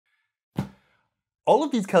All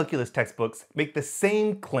of these calculus textbooks make the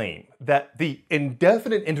same claim that the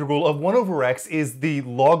indefinite integral of 1 over x is the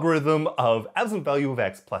logarithm of absolute value of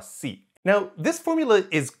x plus c. Now, this formula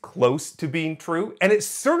is close to being true, and it's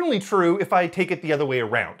certainly true if I take it the other way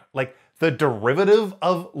around. Like, the derivative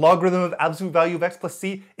of logarithm of absolute value of x plus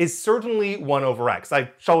c is certainly 1 over x.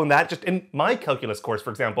 I've shown that just in my calculus course,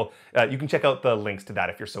 for example. You can check out the links to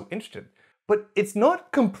that if you're so interested. But it's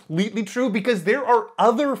not completely true because there are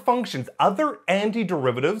other functions, other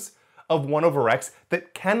antiderivatives of 1 over x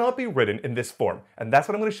that cannot be written in this form. And that's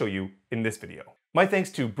what I'm going to show you in this video. My thanks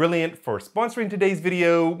to Brilliant for sponsoring today's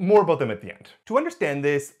video. More about them at the end. To understand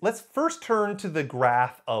this, let's first turn to the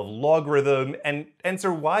graph of logarithm and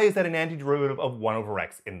answer why is that an antiderivative of 1 over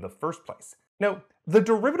x in the first place. Now, the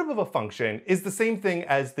derivative of a function is the same thing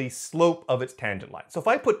as the slope of its tangent line. So if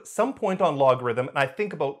I put some point on logarithm and I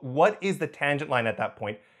think about what is the tangent line at that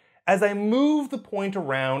point, as I move the point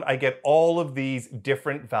around, I get all of these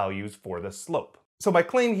different values for the slope. So my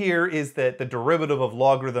claim here is that the derivative of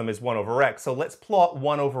logarithm is 1 over x. So let's plot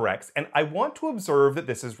 1 over x, and I want to observe that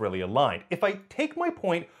this is really aligned. If I take my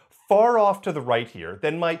point far off to the right here,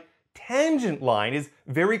 then my tangent line is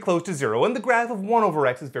very close to 0, and the graph of 1 over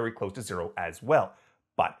x is very close to 0 as well.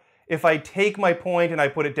 But if I take my point and I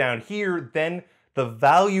put it down here, then the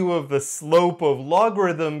value of the slope of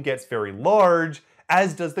logarithm gets very large,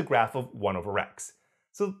 as does the graph of 1 over x.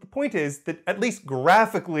 So the point is that at least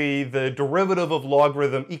graphically, the derivative of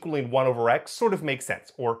logarithm equaling 1 over x sort of makes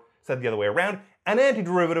sense, or said the other way around, an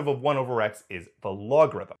antiderivative of 1 over x is the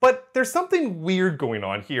logarithm. But there's something weird going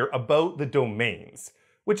on here about the domains,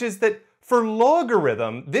 which is that for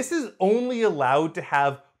logarithm, this is only allowed to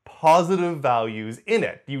have positive values in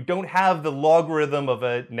it. You don't have the logarithm of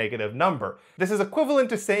a negative number. This is equivalent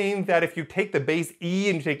to saying that if you take the base e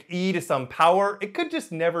and you take e to some power, it could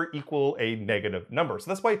just never equal a negative number.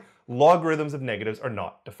 So that's why logarithms of negatives are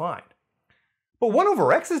not defined. But 1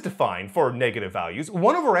 over x is defined for negative values.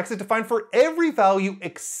 1 over x is defined for every value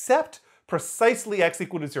except precisely x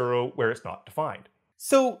equal to 0 where it's not defined.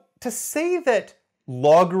 So to say that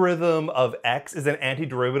logarithm of x is an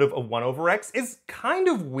antiderivative of 1 over x is kind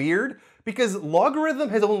of weird because logarithm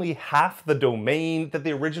has only half the domain that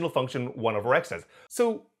the original function 1 over x has.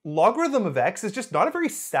 So logarithm of x is just not a very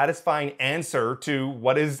satisfying answer to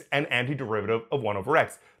what is an antiderivative of 1 over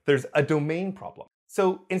x. There's a domain problem.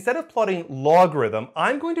 So instead of plotting logarithm,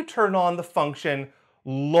 I'm going to turn on the function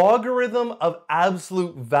logarithm of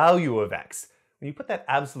absolute value of x. When you put that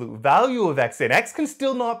absolute value of x in, x can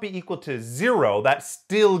still not be equal to 0. That's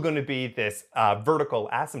still going to be this vertical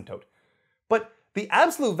asymptote. But the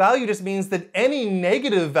absolute value just means that any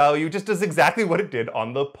negative value just does exactly what it did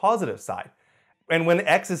on the positive side. And when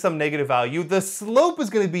x is some negative value, the slope is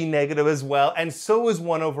going to be negative as well, and so is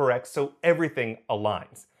 1 over x, so everything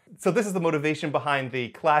aligns. So this is the motivation behind the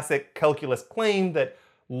classic calculus claim that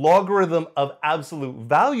logarithm of absolute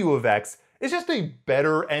value of x is just a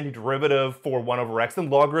better antiderivative for 1 over x than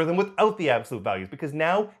logarithm without the absolute values, because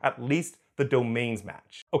now at least the domains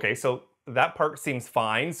match. Okay, so that part seems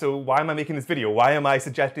fine, so why am I making this video? Why am I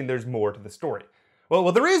suggesting there's more to the story?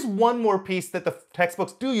 Well, there is one more piece that the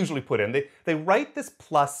textbooks do usually put in. They write this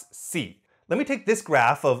plus c. Let me take this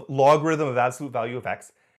graph of logarithm of absolute value of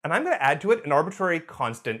x, and I'm going to add to it an arbitrary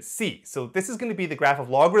constant c. So this is going to be the graph of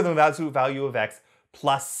logarithm of absolute value of x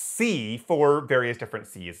plus c for various different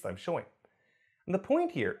c's that I'm showing. And the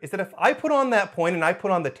point here is that if I put on that point and I put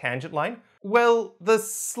on the tangent line, well, the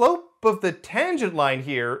slope of the tangent line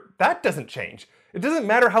here, that doesn't change. It doesn't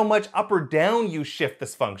matter how much up or down you shift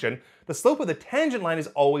this function, the slope of the tangent line is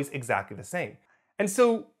always exactly the same. And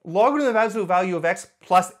so logarithm of absolute value of x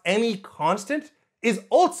plus any constant is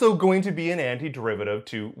also going to be an antiderivative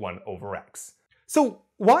to 1 over x. So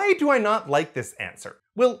why do I not like this answer?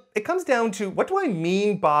 Well, it comes down to what do I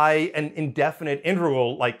mean by an indefinite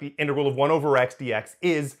integral, like the integral of 1 over x dx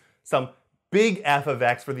is some big f of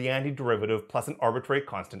x for the antiderivative plus an arbitrary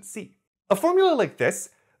constant c. A formula like this,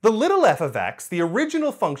 the little f of x, the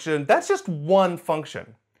original function, that's just one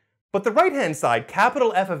function. But the right-hand side,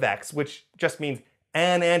 capital F of x, which just means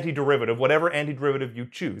an antiderivative, whatever antiderivative you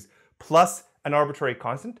choose, plus an arbitrary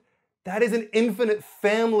constant, that is an infinite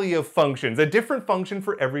family of functions, a different function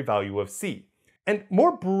for every value of c. And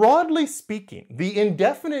more broadly speaking, the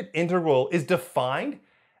indefinite integral is defined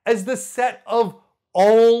as the set of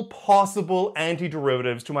all possible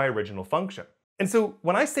antiderivatives to my original function. And so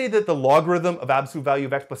when I say that the logarithm of absolute value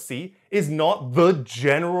of x plus c is not the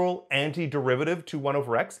general antiderivative to 1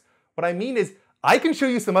 over x, what I mean is I can show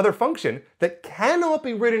you some other function that cannot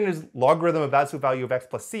be written as logarithm of absolute value of x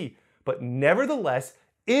plus c, but nevertheless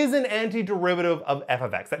is an antiderivative of f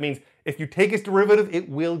of x. That means if you take its derivative, it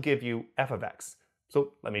will give you f of x.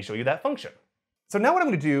 So let me show you that function. So now what I'm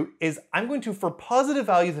going to do is I'm going to, for positive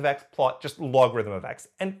values of x, plot just logarithm of x.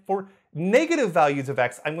 And for negative values of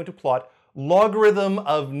x, I'm going to plot logarithm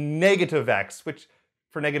of negative x, which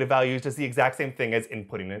for negative values does the exact same thing as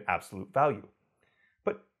inputting an absolute value.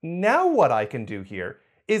 But now what I can do here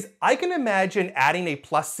is I can imagine adding a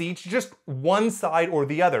plus c to just one side or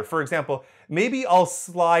the other. For example, maybe I'll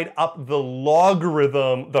slide up the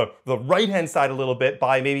logarithm, the right-hand side a little bit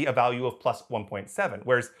by maybe a value of plus 1.7,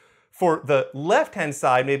 whereas for the left-hand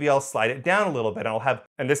side, maybe I'll slide it down a little bit, and I'll have,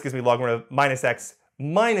 and this gives me logarithm of minus x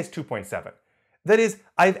minus 2.7. That is,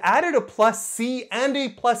 I've added a plus c and a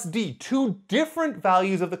plus d, two different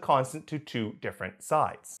values of the constant to two different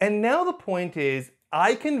sides. And now the point is,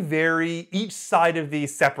 I can vary each side of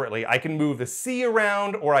these separately. I can move the c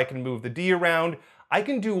around, or I can move the d around. I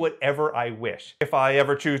can do whatever I wish. If I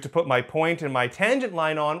ever choose to put my point and my tangent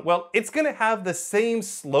line on, well, it's gonna have the same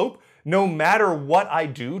slope no matter what I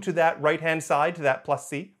do to that right-hand side, to that plus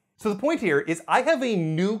c. So the point here is I have a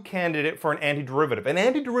new candidate for an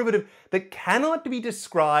antiderivative that cannot be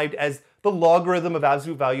described as the logarithm of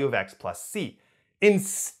absolute value of x plus c.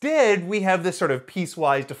 Instead, we have this sort of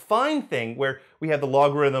piecewise defined thing where we have the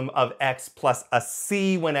logarithm of x plus a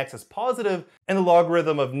c when x is positive, and the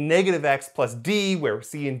logarithm of negative x plus d, where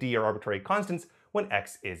c and d are arbitrary constants, when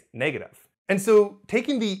x is negative. And so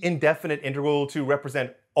taking the indefinite integral to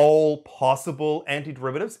represent all possible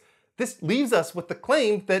antiderivatives, this leaves us with the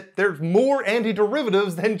claim that there's more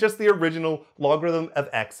antiderivatives than just the original logarithm of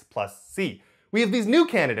x plus c. We have these new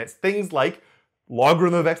candidates, things like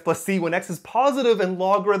logarithm of x plus c when x is positive and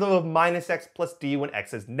logarithm of minus x plus d when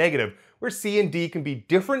x is negative, where c and d can be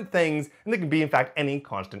different things and they can be in fact any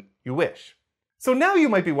constant you wish. So now you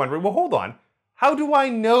might be wondering, well, hold on, how do I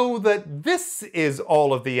know that this is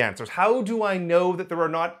all of the answers? How do I know that there are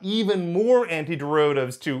not even more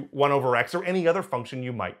antiderivatives to 1 over x or any other function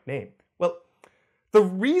you might name? Well, the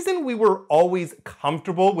reason we were always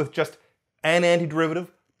comfortable with just an antiderivative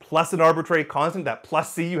plus an arbitrary constant, that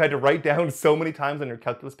plus c you had to write down so many times on your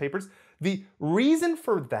calculus papers, the reason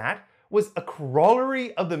for that was a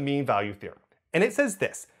corollary of the mean value theorem. And it says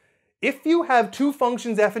this: if you have two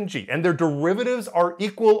functions f and g and their derivatives are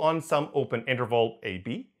equal on some open interval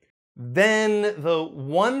ab, then the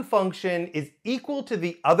one function is equal to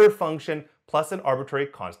the other function plus an arbitrary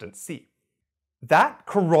constant c. That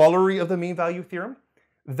corollary of the mean value theorem,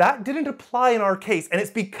 that didn't apply in our case, and it's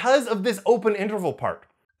because of this open interval part.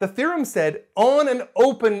 The theorem said on an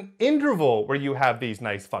open interval where you have these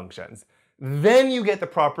nice functions, then you get the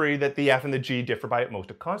property that the f and the g differ by at most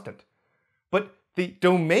a constant. But the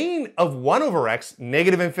domain of 1 over x,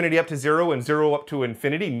 negative infinity up to 0 and 0 up to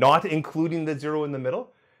infinity, not including the 0 in the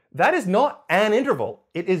middle, that is not an interval.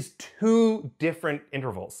 It is two different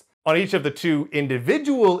intervals. On each of the two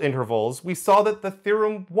individual intervals, we saw that the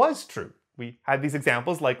theorem was true. We had these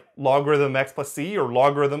examples like logarithm x plus c or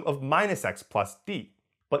logarithm of minus x plus d.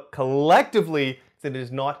 But collectively, since it is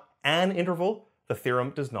not an interval, the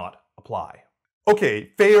theorem does not apply.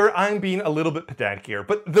 Okay, fair, I'm being a little bit pedantic here,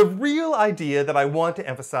 but the real idea that I want to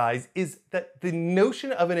emphasize is that the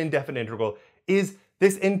notion of an indefinite integral is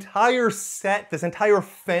this entire set, this entire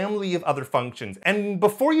family of other functions. And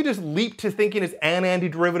before you just leap to thinking it's an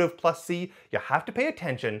antiderivative plus c, you have to pay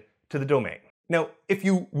attention to the domain. Now, if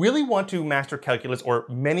you really want to master calculus or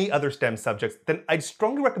many other STEM subjects, then I'd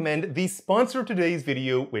strongly recommend the sponsor of today's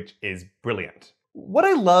video, which is Brilliant. What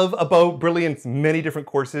I love about Brilliant's many different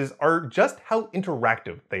courses are just how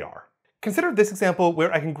interactive they are. Consider this example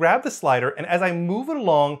where I can grab the slider, and as I move it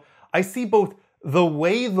along, I see both the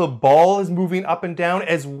way the ball is moving up and down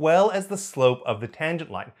as well as the slope of the tangent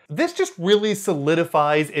line. This just really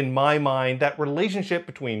solidifies in my mind that relationship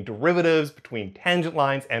between derivatives, between tangent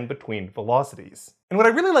lines, and between velocities. And what I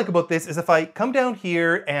really like about this is if I come down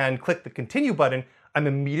here and click the continue button, I'm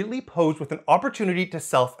immediately posed with an opportunity to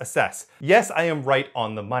self-assess. Yes, I am right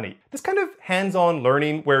on the money. This kind of hands-on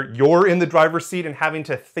learning where you're in the driver's seat and having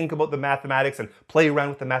to think about the mathematics and play around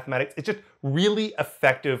with the mathematics, it's just really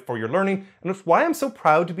effective for your learning, and it's why I'm so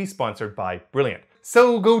proud to be sponsored by Brilliant.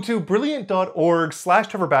 So go to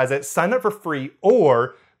brilliant.org/TrevorBazet, sign up for free,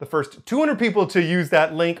 or the first 200 people to use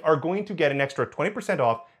that link are going to get an extra 20%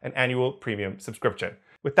 off an annual premium subscription.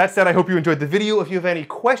 With that said, I hope you enjoyed the video. If you have any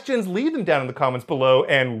questions, leave them down in the comments below,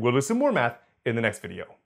 and we'll do some more math in the next video.